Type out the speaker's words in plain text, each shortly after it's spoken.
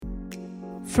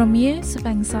From years of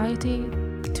anxiety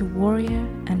to warrior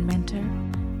and mentor,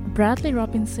 Bradley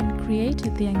Robinson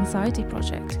created the Anxiety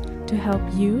Project to help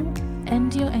you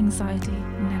end your anxiety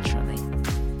naturally.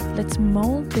 Let's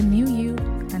mold the new you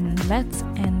and let's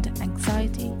end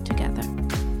anxiety together.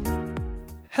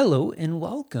 Hello and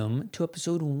welcome to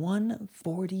episode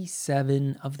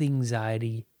 147 of the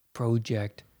Anxiety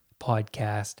Project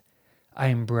podcast. I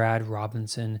am Brad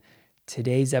Robinson.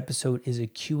 Today's episode is a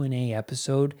Q&A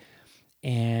episode,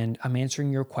 and I'm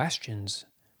answering your questions.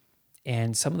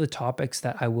 And some of the topics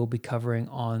that I will be covering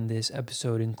on this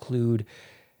episode include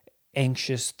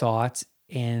anxious thoughts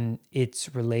and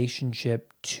its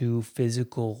relationship to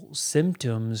physical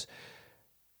symptoms,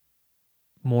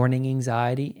 morning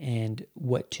anxiety, and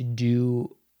what to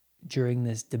do during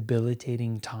this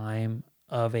debilitating time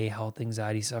of a health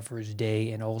anxiety sufferer's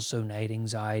day, and also night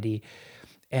anxiety,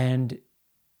 and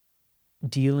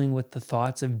dealing with the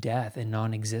thoughts of death and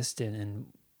non-existent, and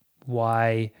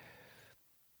why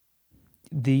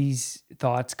these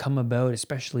thoughts come about,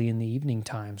 especially in the evening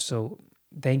time. So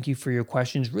thank you for your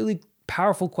questions, really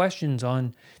powerful questions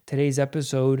on today's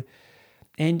episode.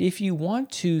 And if you want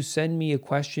to send me a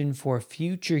question for a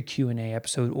future Q&A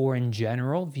episode, or in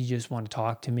general, if you just want to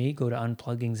talk to me, go to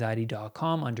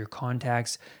unpluganxiety.com under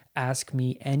contacts, ask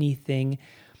me anything.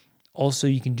 Also,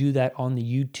 you can do that on the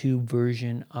YouTube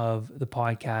version of the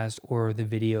podcast or the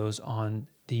videos on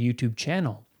the YouTube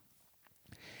channel.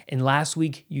 And last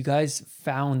week, you guys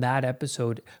found that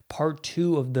episode, part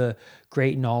 2 of the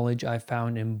Great Knowledge I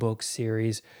Found in Books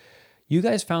series. You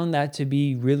guys found that to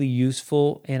be really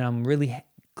useful, and I'm really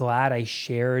glad I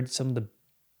shared some of the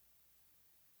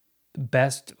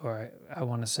best, or I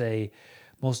want to say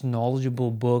most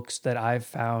knowledgeable books that I've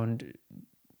found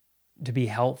to be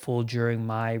helpful during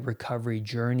my recovery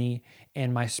journey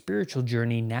and my spiritual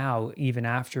journey now, even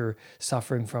after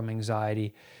suffering from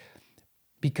anxiety,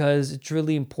 because it's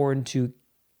really important to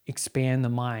expand the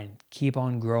mind, keep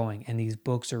on growing. And these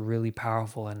books are really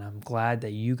powerful. And I'm glad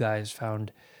that you guys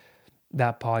found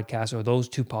that podcast or those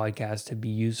 2 podcasts to be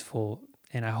useful.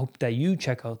 And I hope that you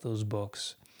check out those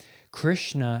books.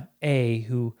 Krishna A.,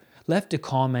 who left a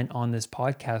comment on this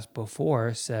podcast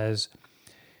before, says,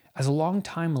 as a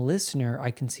long-time listener,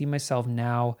 I can see myself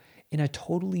now in a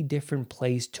totally different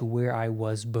place to where I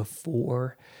was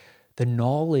before. The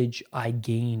knowledge I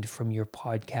gained from your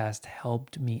podcast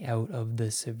helped me out of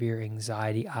the severe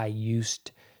anxiety I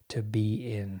used to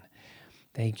be in.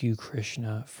 Thank you,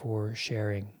 Krishna, for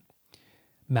sharing.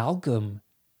 Malcolm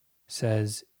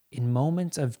says, in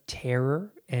moments of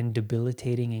terror and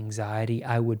debilitating anxiety,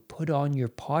 I would put on your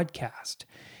podcast.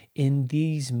 In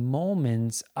these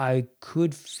moments, I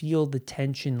could feel the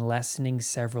tension lessening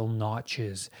several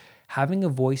notches. Having a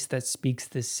voice that speaks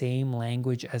the same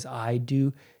language as I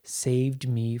do saved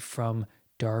me from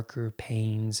darker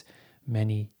pains.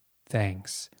 Many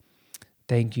thanks.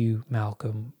 Thank you,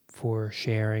 Malcolm, for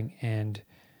sharing. And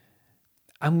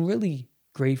I'm really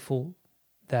grateful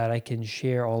that I can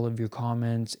share all of your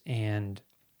comments and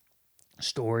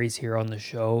stories here on the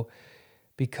show,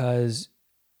 because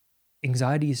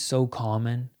anxiety is so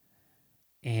common,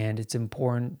 and it's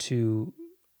important to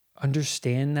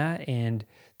understand that, and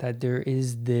that there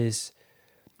is this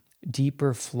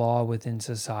deeper flaw within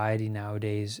society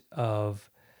nowadays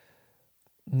of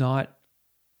not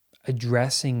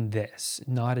addressing this,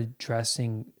 not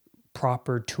addressing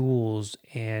proper tools,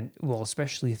 and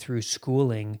especially through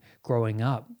schooling growing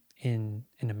up in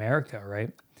America,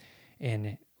 right?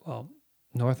 And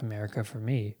North America for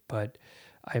me, but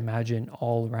I imagine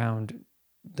all around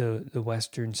the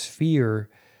Western sphere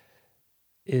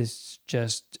is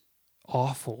just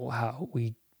awful how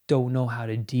we don't know how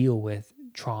to deal with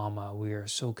trauma. We are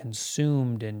so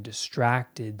consumed and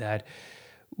distracted that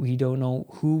we don't know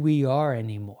who we are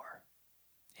anymore.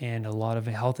 And a lot of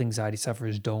health anxiety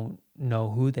sufferers don't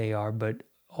know who they are, but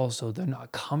also they're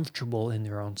not comfortable in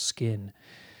their own skin.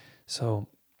 So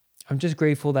I'm just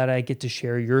grateful that I get to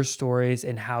share your stories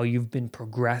and how you've been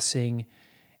progressing,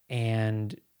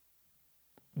 and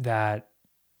that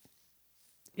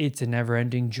it's a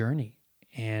never-ending journey,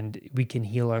 and we can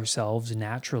heal ourselves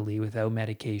naturally without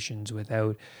medications,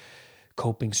 without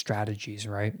coping strategies,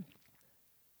 right?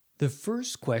 The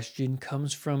first question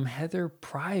comes from Heather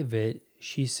Private.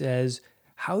 She says,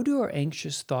 how do our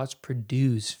anxious thoughts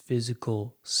produce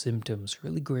physical symptoms?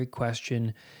 Really great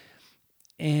question.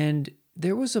 And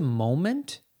there was a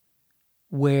moment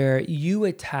where you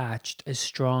attached a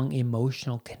strong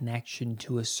emotional connection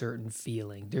to a certain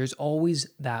feeling. There's always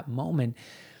that moment.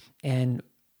 And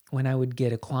when I would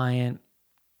get a client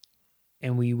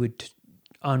and we would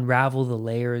unravel the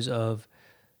layers of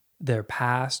their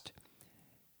past,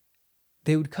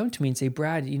 they would come to me and say,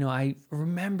 Brad, I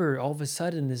remember all of a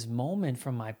sudden this moment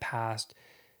from my past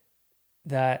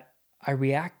that I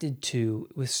reacted to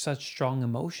with such strong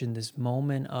emotion, this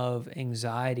moment of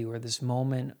anxiety, or this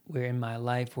moment where in my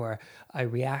life where I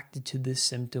reacted to this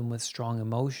symptom with strong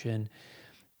emotion.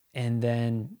 And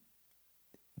then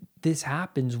this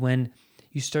happens when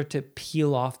you start to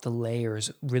peel off the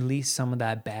layers, release some of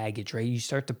that baggage, right? You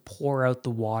start to pour out the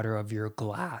water of your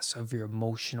glass, of your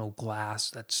emotional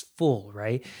glass that's full,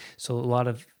 right? So a lot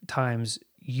of times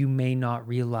you may not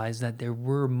realize that there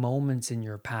were moments in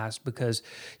your past because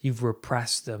you've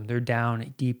repressed them. They're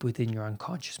down deep within your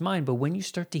unconscious mind. But when you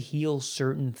start to heal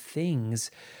certain things,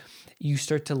 you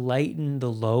start to lighten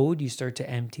the load, you start to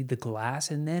empty the glass,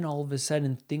 and then all of a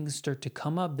sudden things start to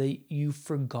come up that you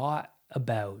forgot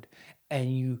about.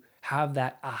 And you have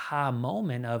that aha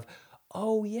moment of,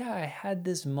 oh, yeah, I had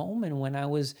this moment when I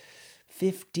was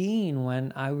 15,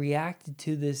 when I reacted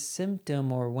to this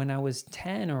symptom, or when I was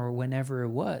 10, or whenever it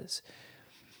was.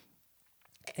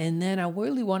 And then I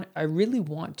really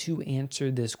want to answer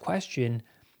this question: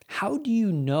 how do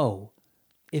you know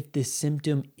if this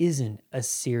symptom isn't a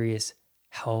serious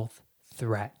health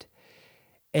threat?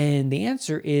 And the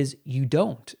answer is you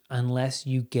don't, unless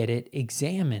you get it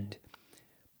examined.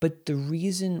 But the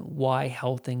reason why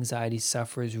health anxiety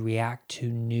sufferers react to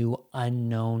new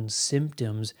unknown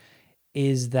symptoms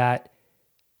is that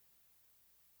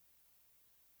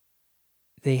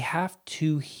they have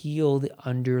to heal the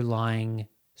underlying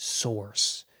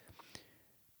source.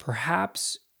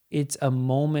 Perhaps it's a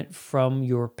moment from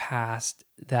your past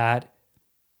that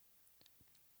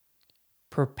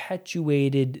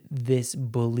perpetuated this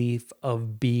belief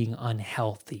of being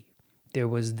unhealthy. There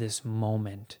was this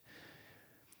moment,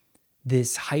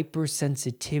 this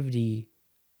hypersensitivity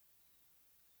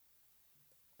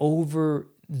over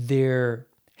their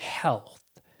health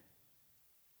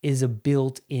is a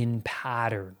built-in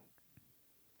pattern.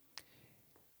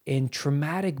 And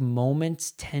traumatic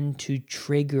moments tend to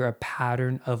trigger a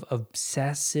pattern of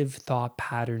obsessive thought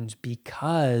patterns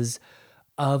because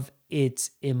of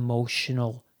its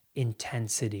emotional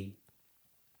intensity.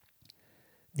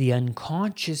 The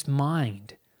unconscious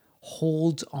mind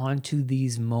holds onto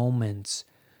these moments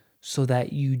so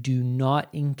that you do not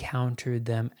encounter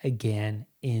them again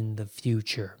in the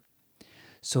future.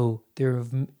 So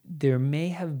there may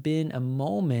have been a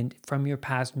moment from your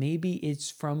past, maybe it's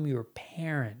from your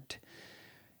parent,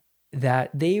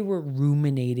 that they were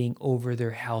ruminating over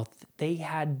their health. They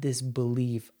had this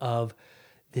belief of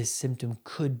this symptom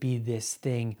could be this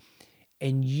thing,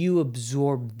 and you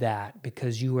absorbed that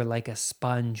because you were like a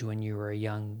sponge when you were a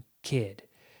young kid.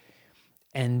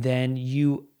 And then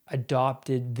you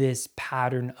adopted this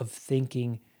pattern of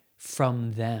thinking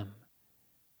from them.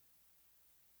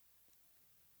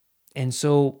 And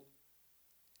so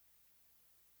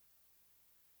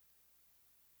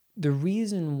the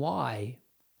reason why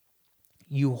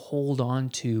you hold on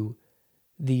to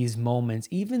these moments,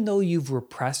 even though you've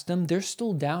repressed them, they're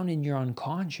still down in your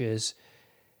unconscious,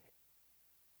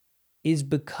 is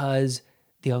because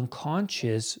the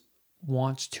unconscious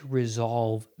wants to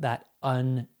resolve that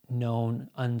unknown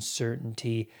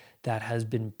uncertainty that has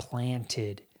been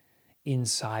planted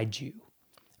inside you,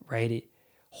 right? It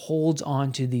holds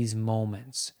on to these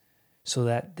moments so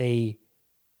that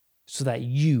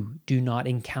you do not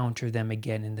encounter them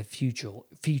again in the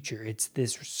future. It's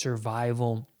this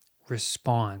survival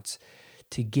response.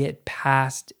 To get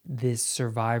past this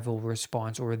survival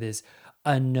response, or this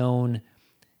unknown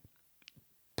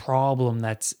problem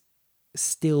that's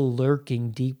still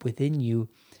lurking deep within you,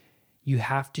 you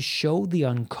have to show the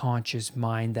unconscious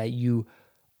mind that you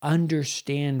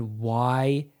understand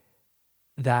why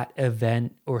that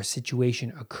event or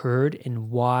situation occurred and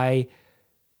why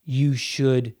you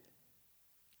should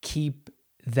keep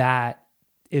that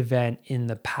event in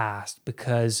the past.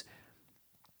 Because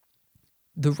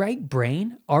our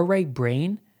right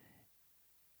brain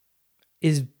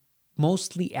is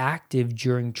mostly active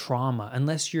during trauma,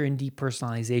 unless you're in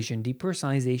depersonalization.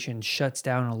 Depersonalization shuts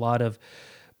down a lot of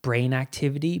brain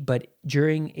activity, but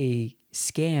during a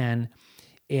scan,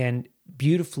 and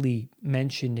beautifully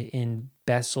mentioned in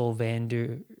Bessel van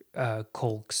der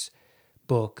Kolk's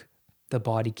book, The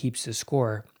Body Keeps the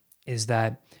Score, is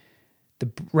that the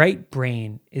right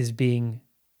brain is being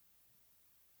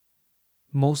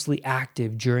mostly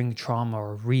active during trauma,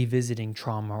 or revisiting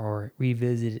trauma, or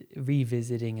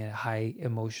revisiting a high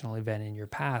emotional event in your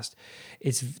past.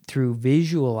 It's through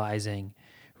visualizing,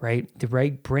 right? The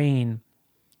right brain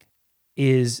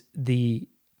is the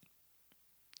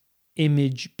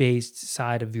image-based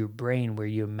side of your brain where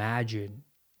you imagine,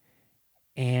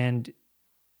 and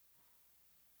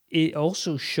it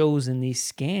also shows in these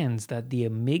scans that the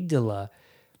amygdala,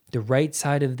 the right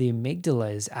side of the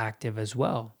amygdala, is active as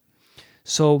well.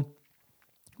 So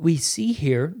we see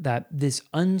here that this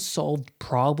unsolved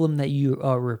problem that you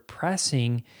are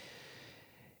repressing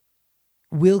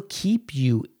will keep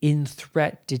you in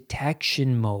threat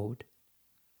detection mode.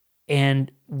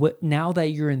 And now that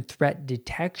you're in threat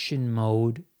detection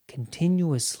mode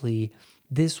continuously,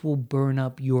 this will burn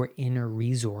up your inner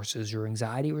resources. Your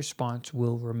anxiety response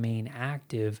will remain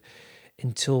active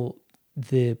until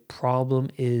the problem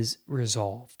is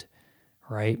resolved,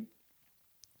 right?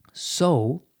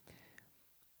 So,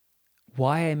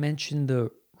 why I mentioned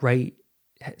the right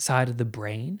side of the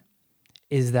brain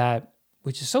is that,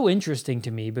 which is so interesting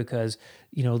to me because,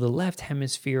 the left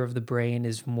hemisphere of the brain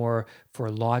is more for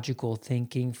logical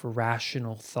thinking, for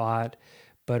rational thought,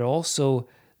 but also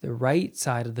the right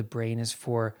side of the brain is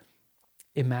for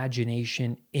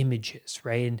imagination, images,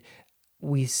 right? And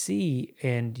we see,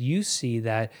 and you see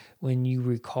that when you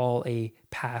recall a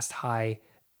past high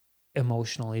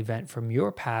emotional event from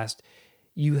your past,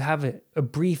 you have a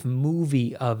brief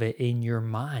movie of it in your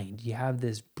mind. You have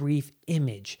this brief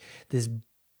image, this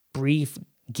brief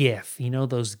GIF,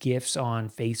 those GIFs on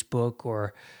Facebook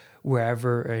or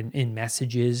wherever in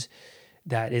messages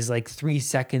that is like 3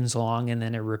 seconds long and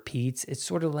then it repeats. It's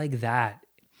sort of like that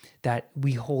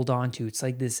we hold on to. It's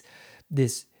like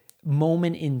this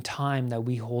moment in time that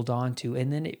we hold on to,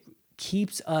 and then it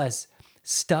keeps us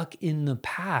stuck in the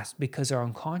past because our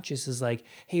unconscious is like,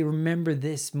 hey, remember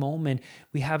this moment?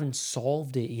 We haven't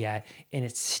solved it yet, and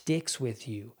it sticks with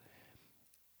you.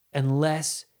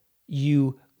 Unless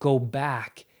you go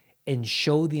back and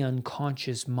show the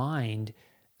unconscious mind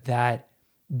that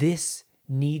this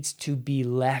needs to be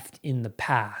left in the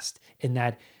past and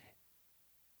that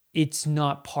it's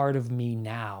not part of me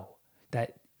now,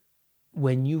 that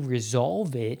when you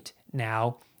resolve it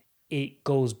now, it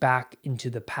goes back into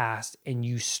the past and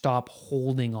you stop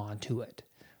holding on to it.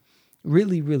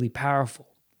 Really, really powerful.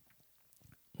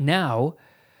 Now,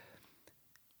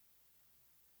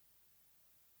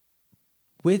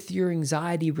 with your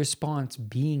anxiety response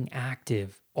being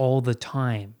active all the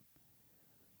time,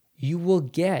 you will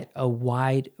get a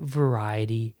wide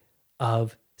variety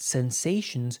of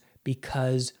sensations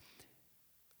because,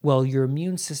 well, your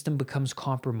immune system becomes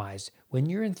compromised. When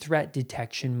you're in threat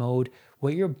detection mode,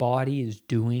 what your body is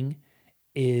doing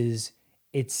is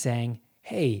it's saying,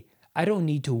 hey, I don't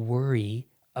need to worry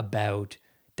about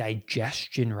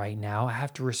digestion right now. I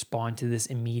have to respond to this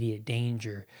immediate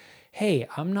danger. Hey,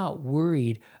 I'm not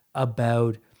worried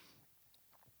about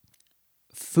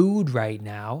food right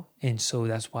now. And so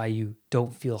that's why you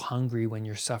don't feel hungry when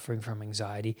you're suffering from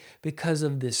anxiety because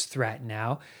of this threat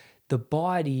now. The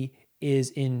body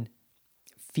is in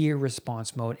fear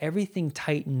response mode. Everything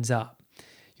tightens up.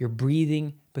 Your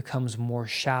breathing becomes more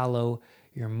shallow.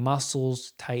 Your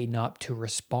muscles tighten up to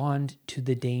respond to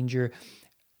the danger.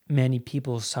 Many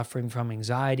people suffering from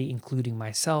anxiety, including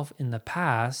myself in the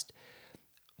past,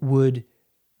 would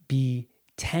be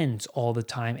tense all the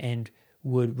time and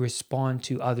would respond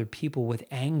to other people with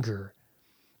anger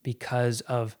because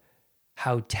of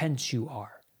how tense you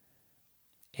are.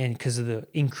 And because of the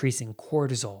increase in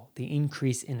cortisol, the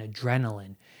increase in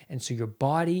adrenaline. And so your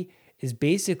body is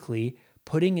basically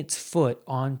putting its foot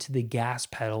onto the gas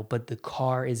pedal, but the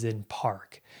car is in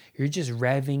park. You're just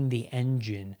revving the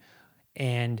engine.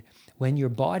 And when your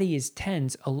body is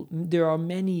tense, there are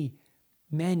many,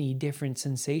 many different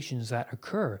sensations that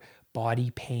occur. Body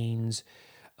pains,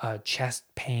 chest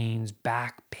pains,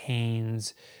 back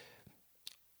pains,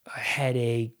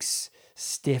 headaches,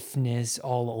 stiffness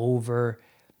all over.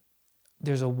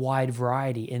 There's a wide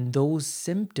variety, and those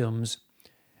symptoms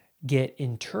get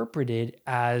interpreted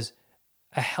as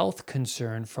a health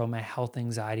concern from a health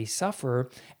anxiety sufferer,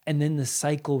 and then the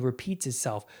cycle repeats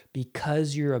itself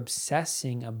because you're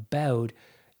obsessing about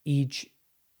each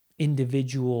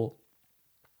individual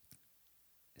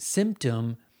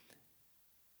symptom.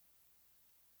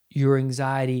 Your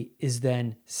anxiety is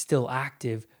then still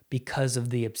active because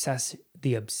of the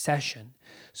obsession.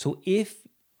 So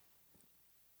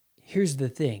here's the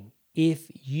thing, if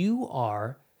you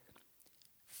are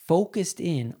focused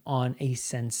in on a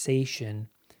sensation,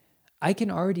 I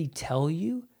can already tell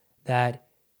you that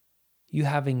you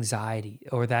have anxiety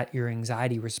or that your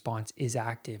anxiety response is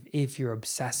active if you're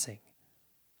obsessing.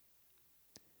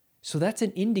 So that's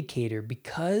an indicator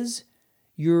because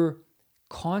you're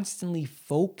constantly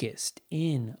focused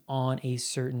in on a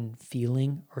certain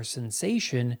feeling or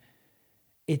sensation.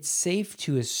 It's safe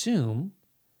to assume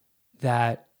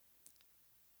that,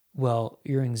 well,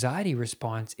 your anxiety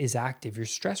response is active, your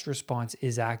stress response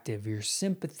is active, your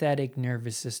sympathetic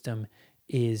nervous system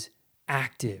is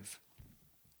active.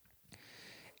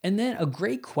 And then a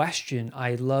great question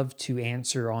I love to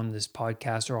answer on this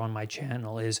podcast or on my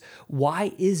channel is,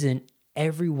 why isn't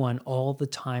everyone all the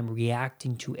time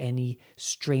reacting to any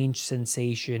strange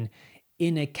sensation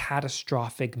in a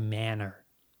catastrophic manner?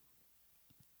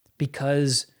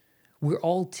 Because we're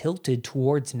all tilted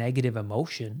towards negative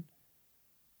emotion.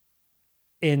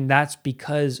 And that's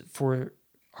because for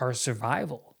our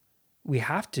survival, we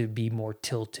have to be more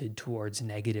tilted towards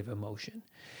negative emotion.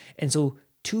 And so,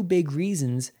 two big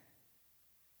reasons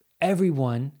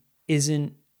everyone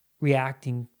isn't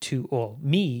reacting to, well,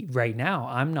 me right now,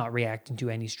 I'm not reacting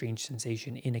to any strange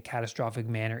sensation in a catastrophic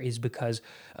manner is because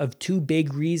of two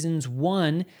big reasons.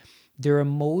 One, their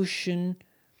emotional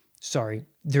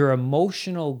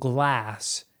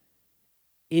glass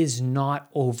is not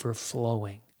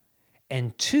overflowing.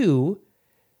 And two,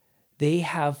 they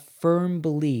have firm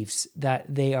beliefs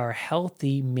that they are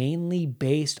healthy mainly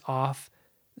based off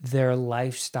their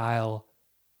lifestyle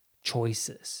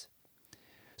choices.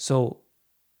 So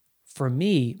for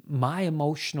me, my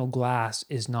emotional glass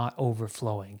is not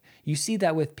overflowing. You see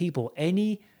that with people.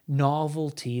 Any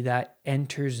novelty that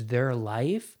enters their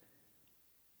life,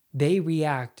 they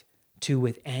react to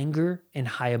with anger and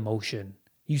high emotion.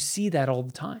 You see that all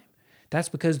the time. That's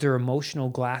because their emotional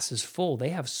glass is full. They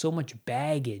have so much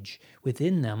baggage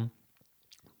within them,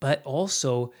 but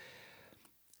also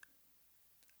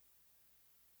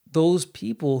those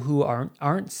people who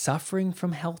aren't suffering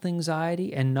from health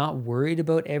anxiety and not worried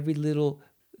about every little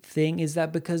thing, is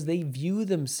that because they view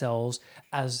themselves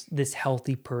as this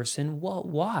healthy person. Well,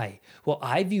 why? Well,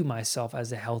 I view myself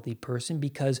as a healthy person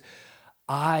because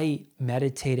I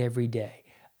meditate every day.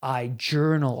 I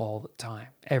journal all the time,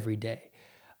 every day.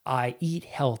 I eat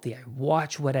healthy. I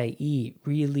watch what I eat.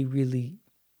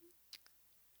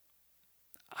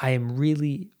 I am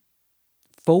really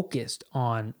focused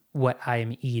on what I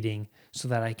am eating so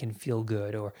that I can feel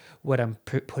good, or what I'm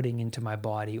putting into my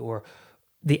body, or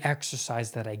the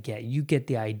exercise that I get. You get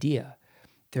the idea.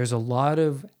 There's a lot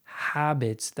of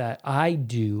habits that I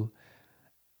do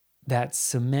that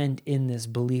cement in this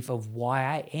belief of why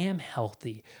I am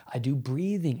healthy. I do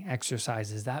breathing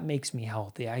exercises. That makes me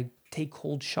healthy. I take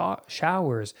cold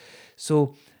showers.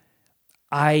 So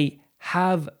I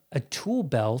have a tool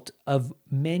belt of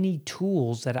many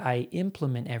tools that I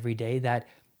implement every day that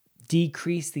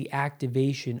decrease the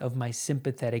activation of my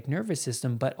sympathetic nervous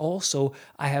system, but also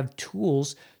I have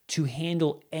tools to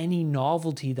handle any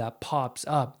novelty that pops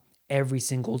up every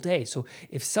single day. So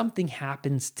if something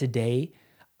happens today,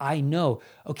 I know,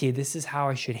 okay, this is how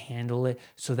I should handle it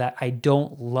so that I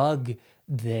don't lug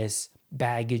this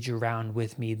baggage around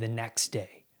with me the next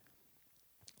day.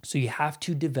 So you have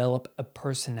to develop a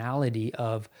personality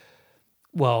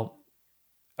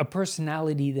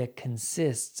that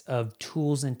consists of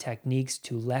tools and techniques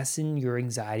to lessen your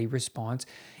anxiety response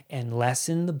and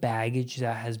lessen the baggage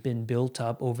that has been built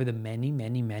up over the many,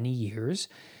 many, many years.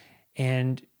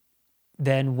 And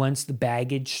then once the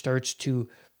baggage starts to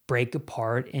break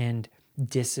apart and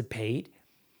dissipate,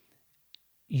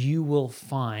 you will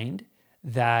find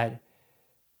that,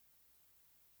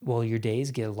 well, your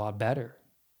days get a lot better.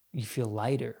 You feel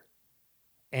lighter.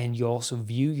 And you also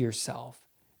view yourself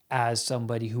as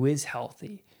somebody who is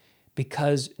healthy,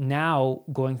 because now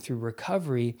going through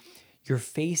recovery, you're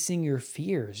facing your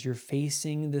fears. You're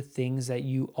facing the things that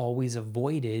you always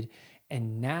avoided.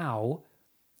 And now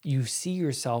you see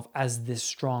yourself as this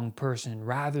strong person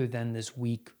rather than this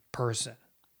weak person.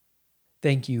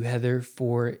 Thank you, Heather,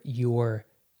 for your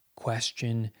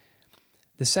question.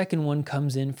 The second one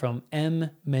comes in from M.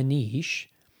 Manish.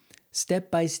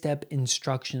 Step-by-step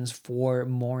instructions for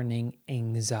morning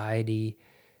anxiety.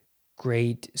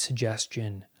 Great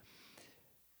suggestion.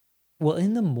 Well,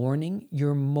 in the morning,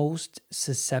 you're most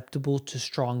susceptible to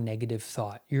strong negative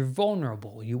thought. You're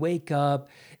vulnerable. You wake up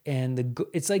and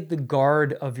it's like the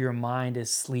guard of your mind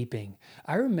is sleeping.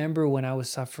 I remember when I was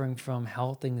suffering from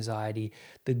health anxiety,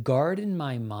 the guard in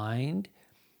my mind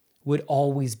would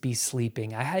always be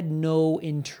sleeping. I had no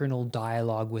internal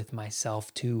dialogue with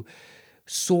myself to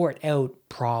sort out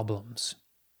problems.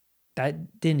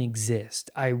 That didn't exist.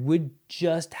 I would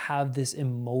just have this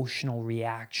emotional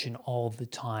reaction all the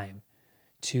time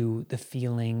to the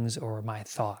feelings or my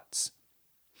thoughts.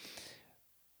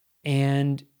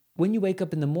 And when you wake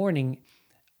up in the morning,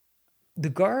 the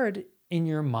guard in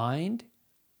your mind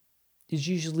is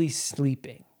usually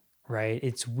sleeping, right?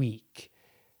 It's weak.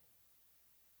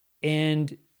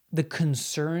 And the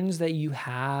concerns that you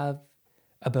have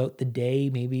about the day,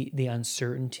 maybe the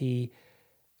uncertainty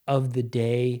of the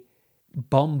day,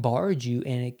 bombard you,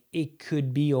 and it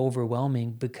could be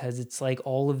overwhelming because it's like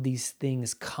all of these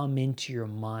things come into your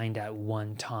mind at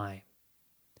one time.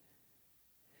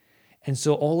 And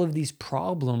so all of these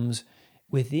problems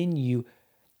within you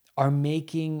are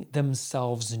making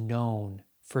themselves known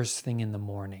first thing in the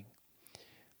morning.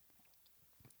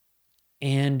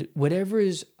 And whatever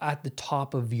is at the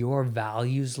top of your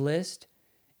values list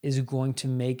is going to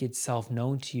make itself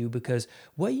known to you, because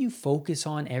what you focus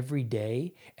on every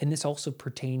day, and this also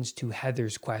pertains to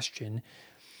Heather's question,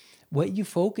 what you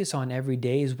focus on every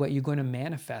day is what you're going to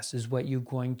manifest, is what you're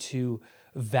going to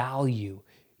value.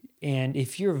 And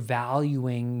if you're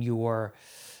valuing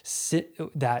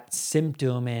that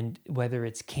symptom, and whether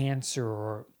it's cancer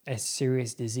or a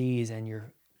serious disease, and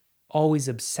you're always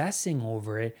obsessing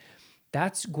over it,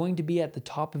 that's going to be at the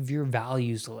top of your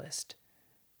values list,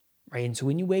 right? And so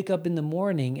when you wake up in the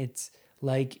morning, it's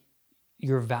like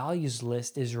your values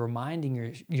list is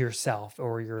reminding yourself,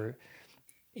 or your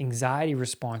anxiety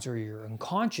response or your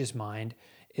unconscious mind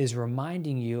is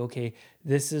reminding you, okay,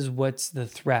 this is what's the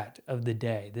threat of the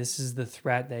day. This is the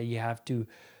threat that you have to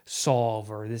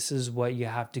solve, or this is what you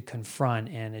have to confront.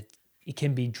 And it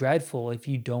can be dreadful if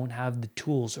you don't have the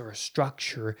tools or a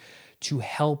structure to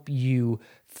help you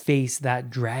face that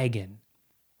dragon.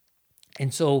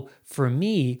 And so for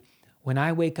me, when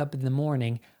I wake up in the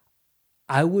morning,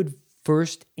 I would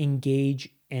first engage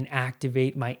and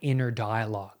activate my inner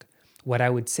dialogue. What I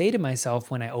would say to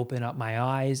myself when I open up my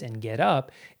eyes and get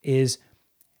up is,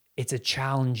 it's a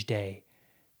challenge day.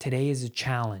 Today is a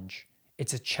challenge.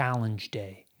 It's a challenge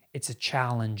day. It's a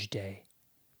challenge day.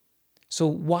 So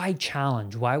why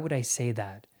challenge? Why would I say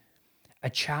that? A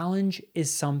challenge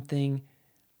is something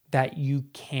that you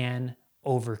can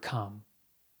overcome.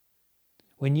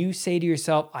 When you say to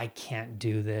yourself, I can't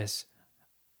do this,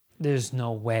 there's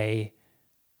no way,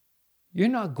 you're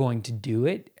not going to do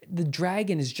it. The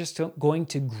dragon is just going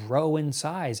to grow in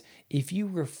size. If you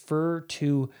refer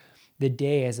to the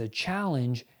day as a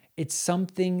challenge, it's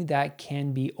something that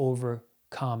can be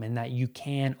overcome and that you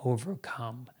can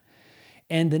overcome.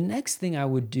 And the next thing I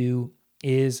would do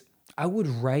is I would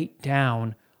write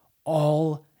down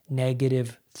all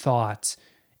negative thoughts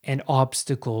and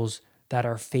obstacles that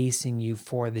are facing you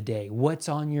for the day. What's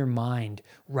on your mind?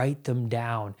 Write them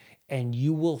down. And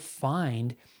you will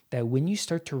find that when you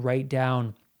start to write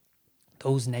down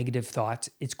those negative thoughts,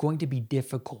 it's going to be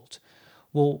difficult.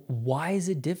 Well, why is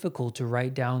it difficult to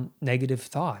write down negative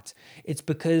thoughts? It's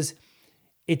because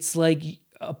it's like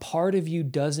a part of you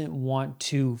doesn't want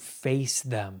to face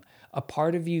them. A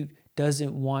part of you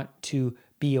doesn't want to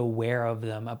be aware of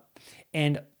them.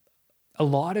 And a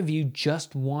lot of you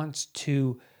just wants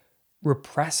to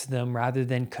repress them rather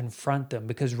than confront them,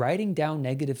 because writing down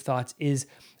negative thoughts is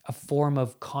a form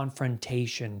of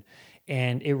confrontation,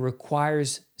 and it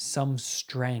requires some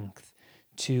strength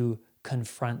to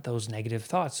confront those negative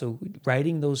thoughts. So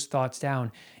writing those thoughts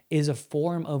down is a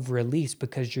form of release,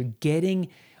 because you're getting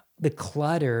the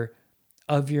clutter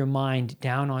of your mind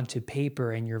down onto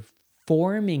paper, and you're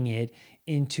forming it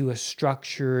into a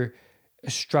structured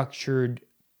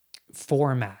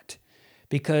format,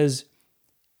 because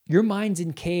your mind's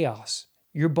in chaos.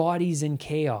 Your body's in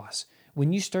chaos.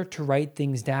 When you start to write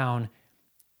things down,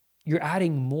 you're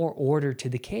adding more order to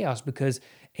the chaos, because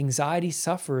anxiety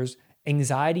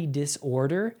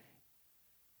disorder,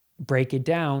 break it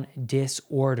down,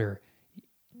 disorder.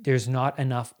 There's not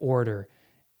enough order.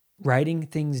 Writing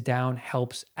things down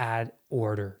helps add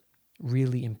order.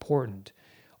 Really important.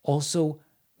 Also,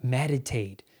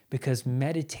 meditate, because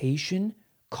meditation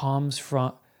calms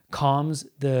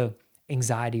the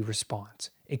anxiety response.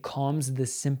 It calms the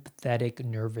sympathetic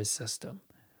nervous system.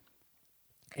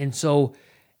 And so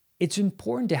it's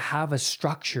important to have a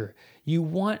structure. You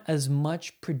want as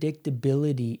much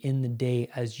predictability in the day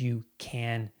as you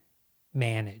can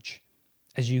manage,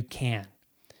 as you can.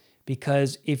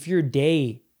 Because if your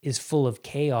day is full of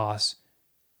chaos,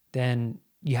 then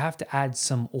you have to add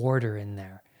some order in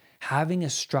there. Having a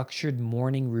structured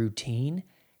morning routine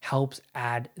helps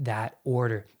add that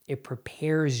order. It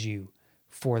prepares you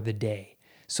for the day.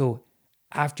 So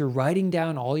after writing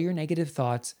down all your negative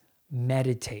thoughts,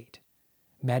 meditate.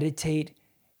 Meditate.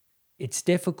 It's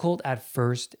difficult at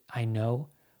first, I know,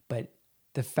 but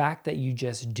the fact that you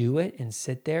just do it and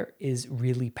sit there is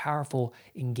really powerful.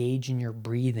 Engage in your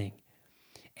breathing.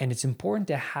 And it's important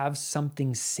to have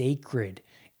something sacred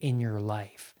in your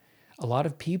life. A lot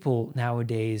of people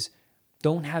nowadays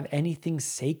don't have anything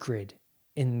sacred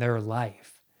in their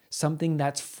life, something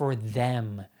that's for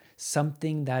them,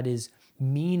 something that is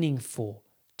meaningful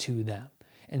to them.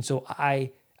 And so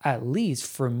at least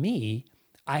for me,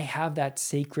 I have that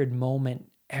sacred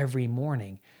moment every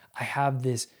morning. I have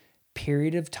this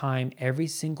period of time every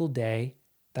single day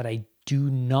that I do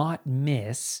not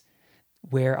miss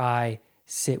where I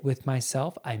sit with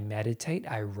myself, I meditate,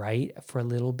 I write for a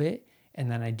little bit,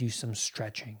 and then I do some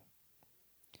stretching.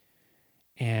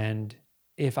 And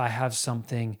if I have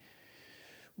something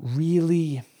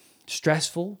really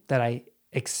stressful that I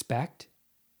expect,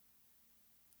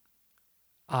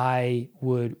 I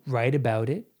would write about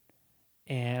it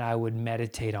and I would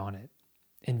meditate on it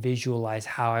and visualize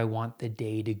how I want the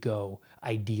day to go,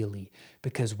 ideally.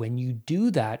 Because when you do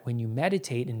that, when you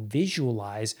meditate and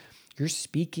visualize, you're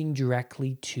speaking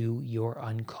directly to your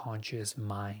unconscious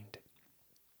mind.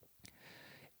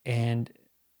 And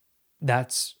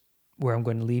that's where I'm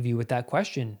going to leave you with that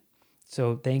question.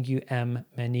 So thank you, M.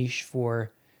 Manish,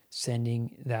 for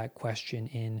sending that question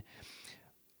in.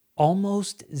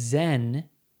 Almost Zen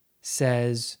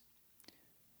says,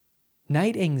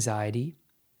 night anxiety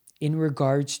in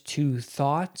regards to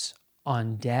thoughts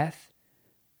on death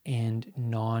and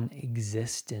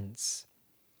non-existence.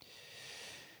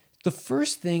 The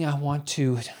first thing I want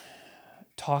to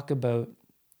talk about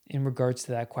in regards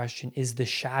to that question is the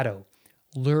shadow.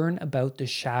 Learn about the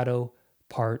shadow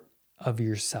part of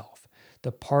yourself,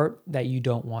 the part that you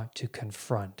don't want to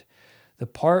confront, the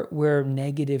part where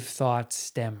negative thoughts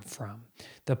stem from,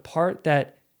 the part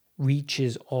that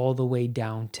reaches all the way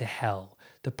down to hell,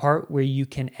 the part where you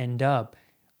can end up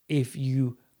if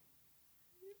you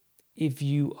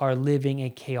are living a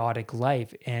chaotic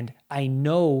life. And I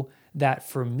know that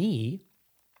for me,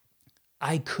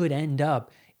 I could end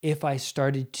up if I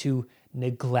started to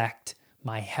neglect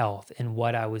my health and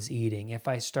what I was eating, if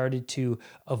I started to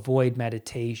avoid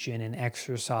meditation and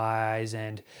exercise,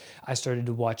 and I started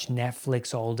to watch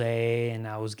Netflix all day and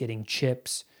I was getting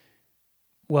chips,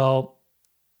 well,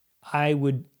 I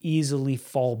would easily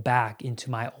fall back into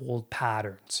my old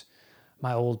patterns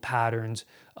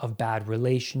of bad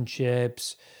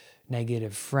relationships,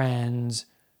 negative friends.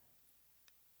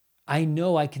 I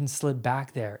know I can slip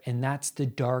back there, and that's the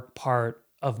dark part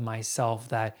of myself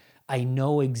that I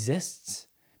know exists.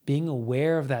 Being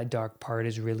aware of that dark part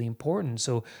is really important.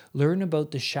 So learn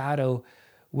about the shadow,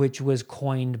 which was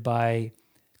coined by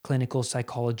clinical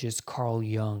psychologist Carl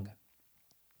Jung.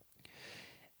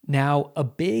 Now, a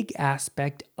big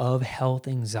aspect of health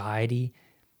anxiety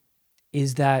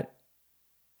is that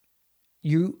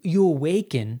you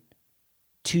awaken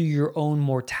to your own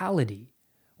mortality.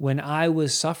 When I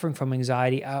was suffering from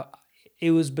anxiety,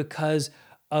 it was because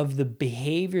of the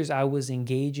behaviors I was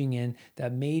engaging in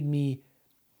that made me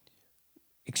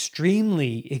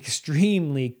extremely,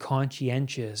 extremely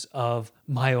conscientious of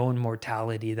my own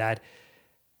mortality, that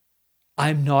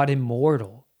I'm not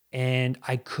immortal and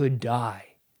I could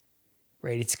die,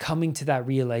 right? It's coming to that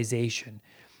realization.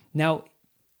 Now,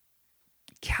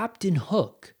 Captain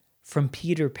Hook from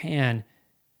Peter Pan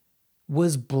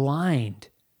was blind.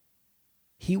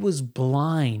 He was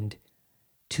blind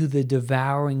to the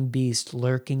devouring beast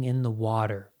lurking in the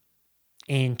water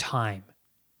and time.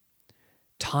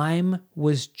 Time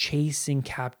was chasing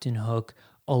Captain Hook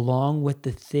along with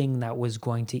the thing that was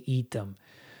going to eat them.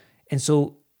 And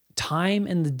so time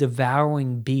and the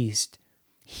devouring beast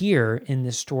here in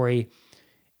this story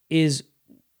is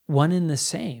one and the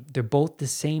same. They're both the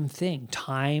same thing,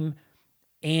 time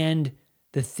and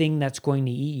the thing that's going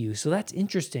to eat you. So that's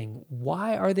interesting.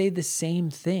 Why are they the same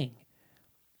thing?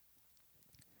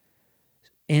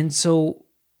 And so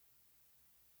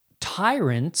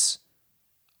tyrants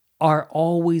are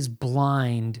always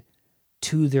blind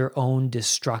to their own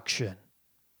destruction.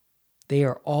 They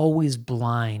are always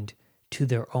blind to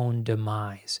their own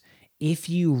demise. If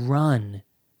you run,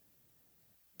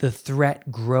 the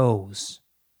threat grows.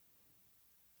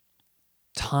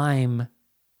 Time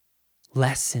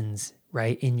lessens,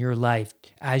 right, in your life.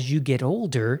 As you get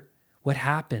older, what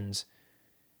happens?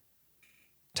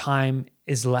 Time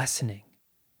is lessening.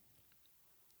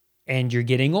 And you're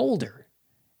getting older.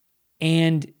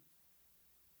 And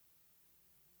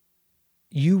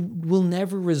you will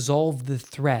never resolve the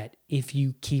threat if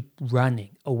you keep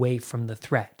running away from the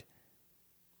threat.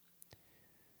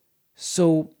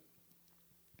 So,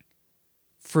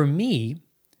 for me,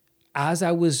 as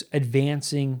I was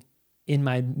advancing in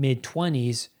my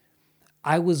mid-20s,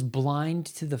 I was blind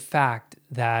to the fact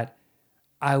that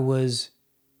I was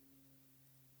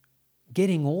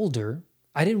getting older.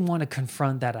 I didn't want to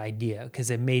confront that idea because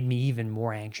it made me even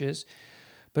more anxious.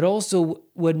 But also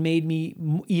what made me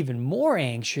even more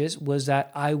anxious was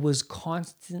that I was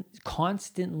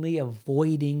constantly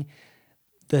avoiding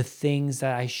the things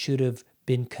that I should have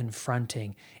been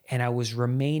confronting, and I was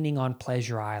remaining on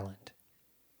Pleasure Island,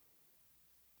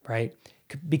 right?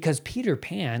 Because Peter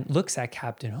Pan looks at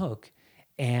Captain Hook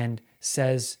and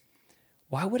says,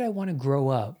 why would I want to grow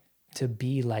up to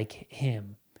be like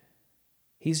him?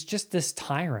 He's just this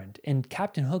tyrant. And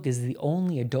Captain Hook is the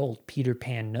only adult Peter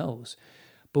Pan knows.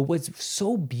 But what's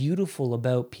so beautiful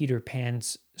about Peter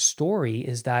Pan's story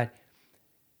is that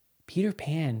Peter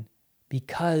Pan,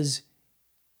 because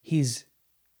he's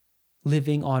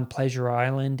living on Pleasure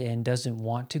Island and doesn't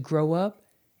want to grow up,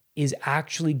 is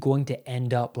actually going to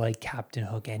end up like Captain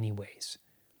Hook anyways.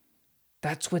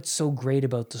 That's what's so great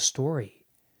about the story,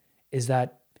 is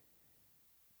that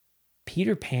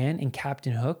Peter Pan and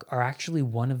Captain Hook are actually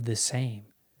one of the same.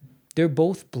 They're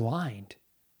both blind.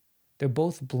 They're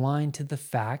both blind to the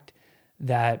fact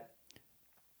that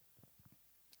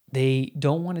they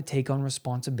don't want to take on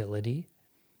responsibility,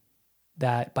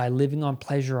 that by living on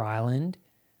Pleasure Island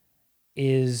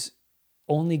is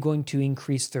only going to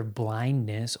increase their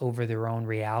blindness over their own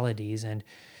realities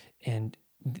and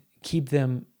keep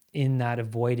them in that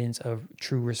avoidance of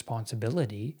true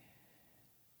responsibility.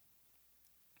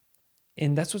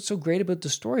 And that's what's so great about the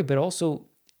story. But also,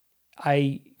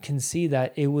 I can see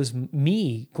that it was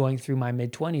me going through my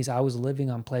mid-20s. I was living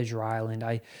on Pleasure Island.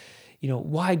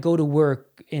 Why go to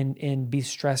work and be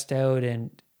stressed out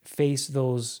and face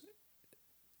those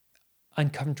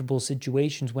uncomfortable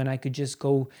situations when I could just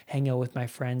go hang out with my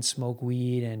friends, smoke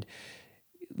weed, and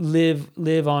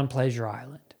live on Pleasure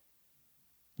Island.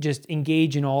 Just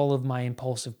engage in all of my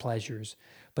impulsive pleasures.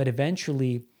 But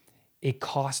eventually, it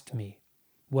cost me.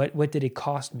 What did it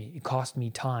cost me? It cost me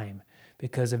time,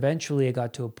 because eventually I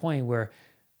got to a point where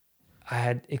I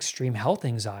had extreme health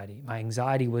anxiety. My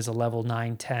anxiety was a level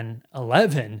 9, 10,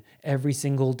 11 every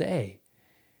single day.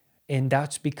 And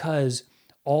that's because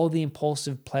all the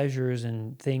impulsive pleasures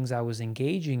and things I was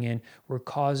engaging in were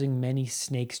causing many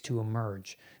snakes to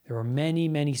emerge. There were many,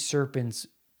 many serpents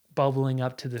bubbling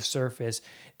up to the surface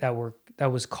that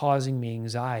was causing me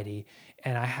anxiety,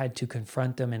 and I had to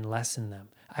confront them and lessen them.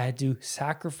 I had to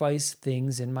sacrifice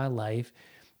things in my life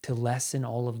to lessen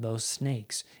all of those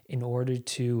snakes in order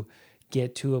to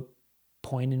get to a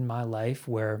point in my life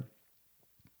where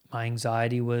my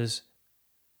anxiety was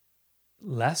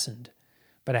lessened.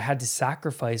 But I had to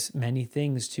sacrifice many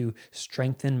things to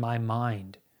strengthen my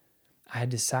mind. I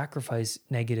had to sacrifice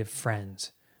negative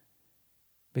friends,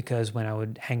 because when I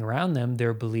would hang around them,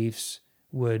 their beliefs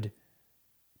would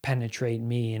penetrate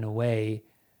me in a way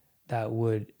that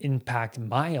would impact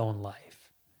my own life.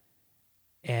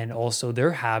 And also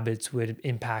their habits would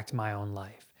impact my own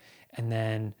life. And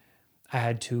then I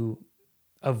had to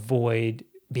avoid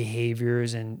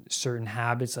behaviors and certain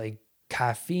habits like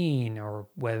caffeine, or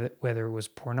whether it was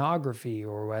pornography,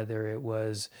 or whether it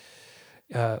was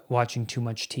watching too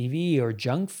much TV or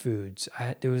junk foods.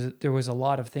 There was a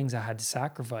lot of things I had to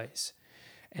sacrifice.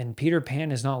 And Peter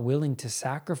Pan is not willing to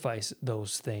sacrifice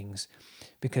those things,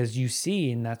 because you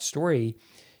see in that story,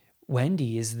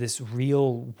 Wendy is this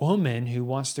real woman who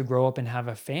wants to grow up and have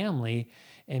a family.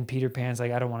 And Peter Pan's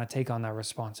like, I don't want to take on that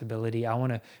responsibility. I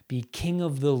want to be king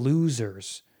of the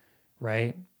losers,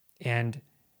 right? And,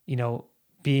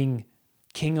 being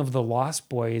king of the Lost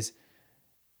Boys,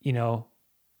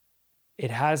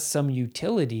 it has some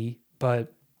utility,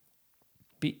 but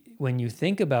when you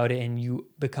think about it and you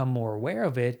become more aware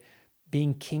of it,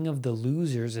 being king of the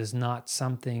losers is not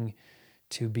something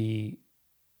to be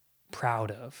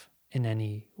proud of in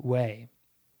any way.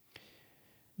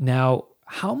 Now,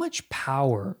 how much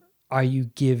power are you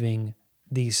giving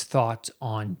these thoughts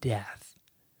on death?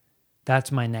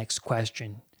 That's my next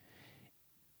question.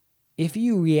 If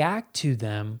you react to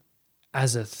them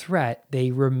as a threat, they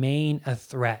remain a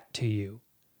threat to you,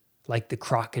 like the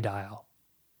crocodile.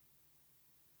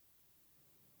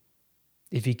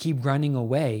 If you keep running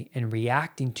away and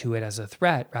reacting to it as a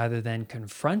threat rather than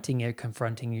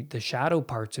confronting the shadow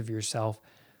parts of yourself,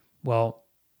 well,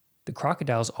 the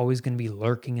crocodile is always going to be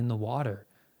lurking in the water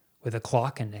with a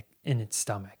clock in its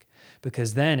stomach.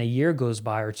 Because then a year goes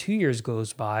by or 2 years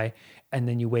goes by, and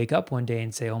then you wake up one day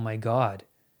and say, oh my God,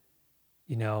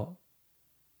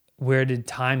 where did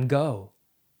time go?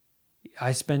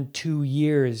 I spent 2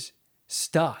 years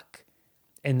stuck.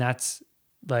 And that's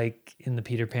like in the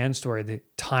Peter Pan story, the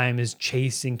time is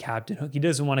chasing Captain Hook. He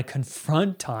doesn't want to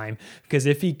confront time, because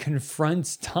if he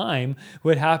confronts time,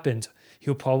 what happens?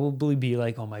 He'll probably be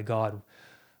like, oh my God,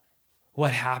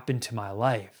 what happened to my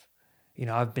life?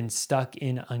 I've been stuck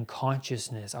in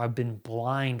unconsciousness. I've been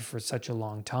blind for such a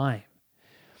long time.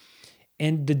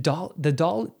 And the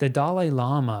Dalai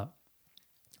Lama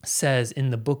says in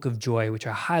the Book of Joy, which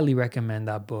I highly recommend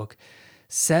that book,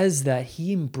 says that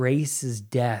he embraces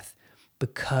death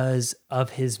because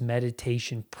of his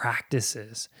meditation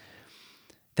practices.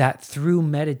 that through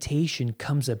meditation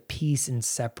comes a peace and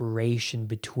separation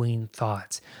between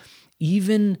thoughts,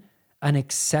 even an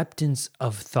acceptance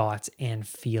of thoughts and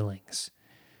feelings.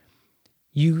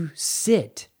 You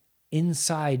sit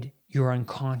inside your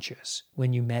unconscious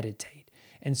when you meditate.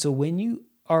 And so when you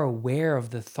are aware of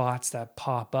the thoughts that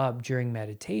pop up during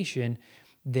meditation,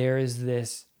 there is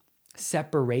this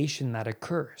separation that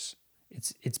occurs.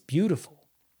 It's beautiful.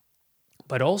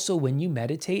 But also when you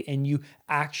meditate and you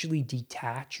actually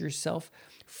detach yourself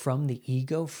from the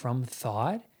ego, from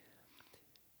thought,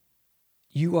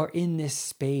 you are in this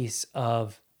space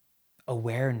of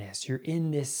awareness. You're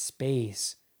in this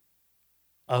space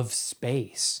of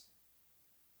space.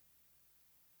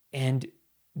 And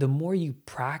the more you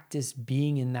practice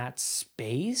being in that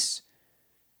space,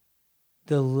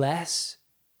 the less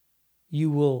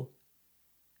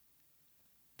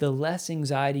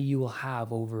anxiety you will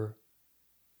have over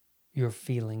your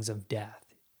feelings of death.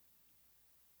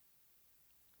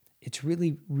 It's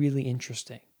really, really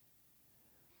interesting.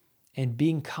 And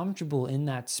being comfortable in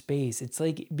that space, it's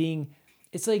like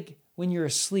when you're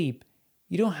asleep,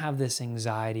 you don't have this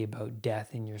anxiety about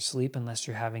death in your sleep unless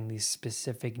you're having these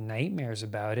specific nightmares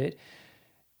about it.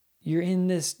 You're in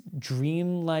this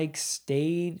dream-like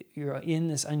state, you're in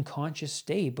this unconscious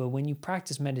state, but when you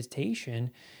practice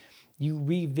meditation, you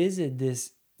revisit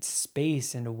this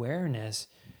space and awareness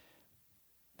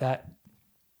that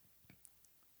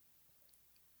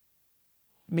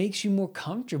makes you more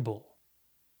comfortable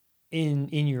in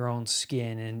your own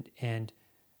skin and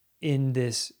in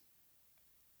this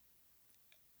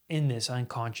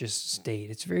unconscious state.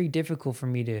 It's very difficult for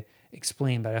me to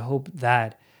explain, but I hope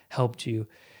that helped you.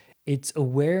 It's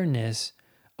awareness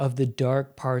of the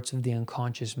dark parts of the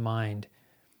unconscious mind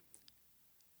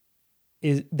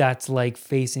that's like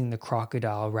facing the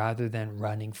crocodile rather than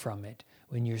running from it.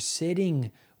 When you're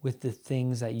sitting with the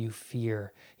things that you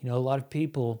fear, a lot of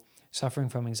people suffering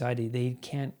from anxiety, they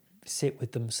can't sit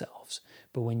with themselves.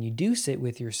 But when you do sit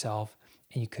with yourself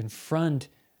and you confront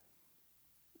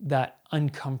that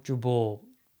uncomfortable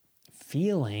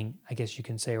feeling, I guess you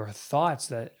can say, or thoughts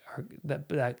that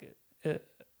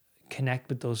connect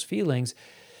with those feelings,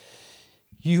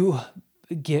 you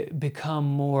become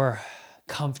more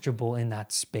comfortable in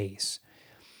that space.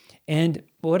 And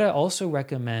what I also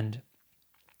recommend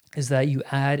is that you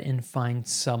add and find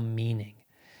some meaning.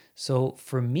 So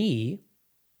for me,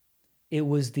 it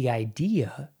was the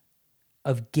idea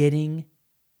of getting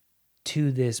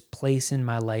to this place in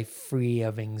my life free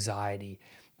of anxiety,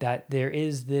 that there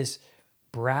is this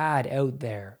Brad out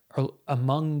there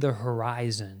among the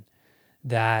horizon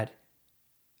that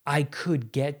I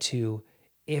could get to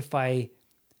if I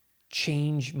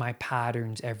change my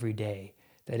patterns every day,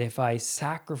 that if I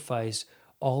sacrifice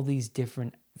all these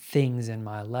different things in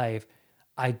my life,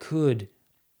 I could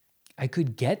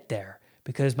get there,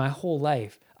 because my whole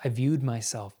life I viewed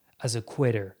myself as a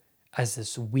quitter, as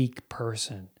this weak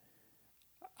person.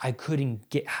 I couldn't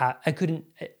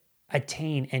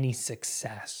attain any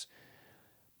success.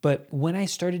 But when I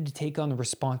started to take on the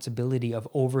responsibility of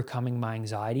overcoming my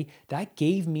anxiety, that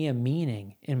gave me a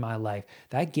meaning in my life.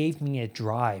 That gave me a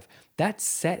drive. That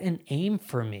set an aim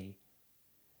for me.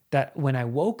 That when I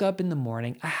woke up in the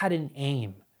morning, I had an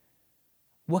aim.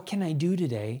 What can I do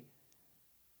today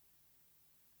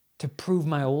to prove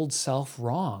my old self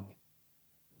wrong?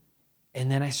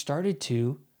 And then I started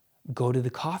to go to the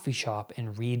coffee shop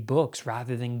and read books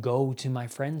rather than go to my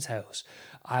friend's house.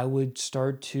 I would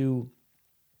start to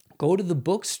go to the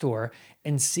bookstore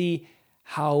and see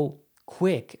how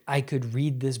quick I could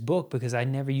read this book, because I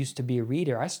never used to be a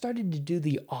reader. I started to do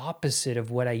the opposite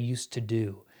of what I used to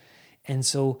do. And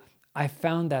so I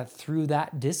found that through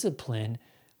that discipline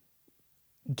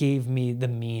gave me the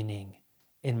meaning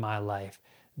in my life,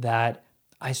 that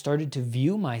I started to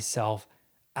view myself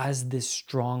as this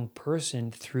strong person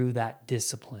through that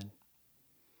discipline.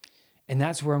 And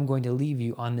that's where I'm going to leave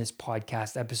you on this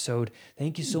podcast episode.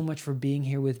 Thank you so much for being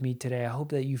here with me today. I hope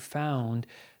that you found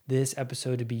this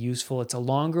episode to be useful. It's a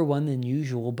longer one than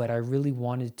usual, but I really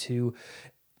wanted to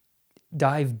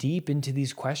dive deep into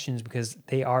these questions because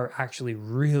they are actually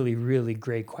really, really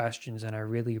great questions, and I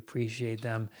really appreciate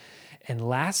them. And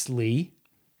lastly,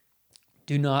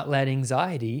 do not let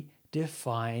anxiety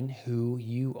define who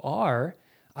you are.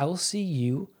 I will see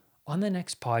you on the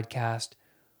next podcast,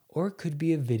 or it could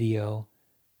be a video.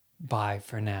 Bye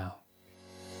for now.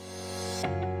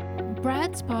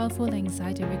 Brad's Powerful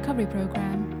Anxiety Recovery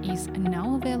Program is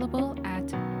now available at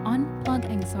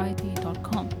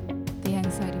unpluganxiety.com. The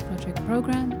Anxiety Project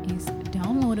program is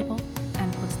downloadable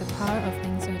and puts the power of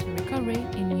anxiety recovery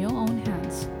in your own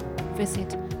hands. Visit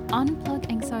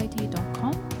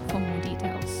unpluganxiety.com for more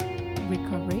details.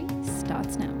 recovery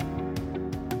starts now.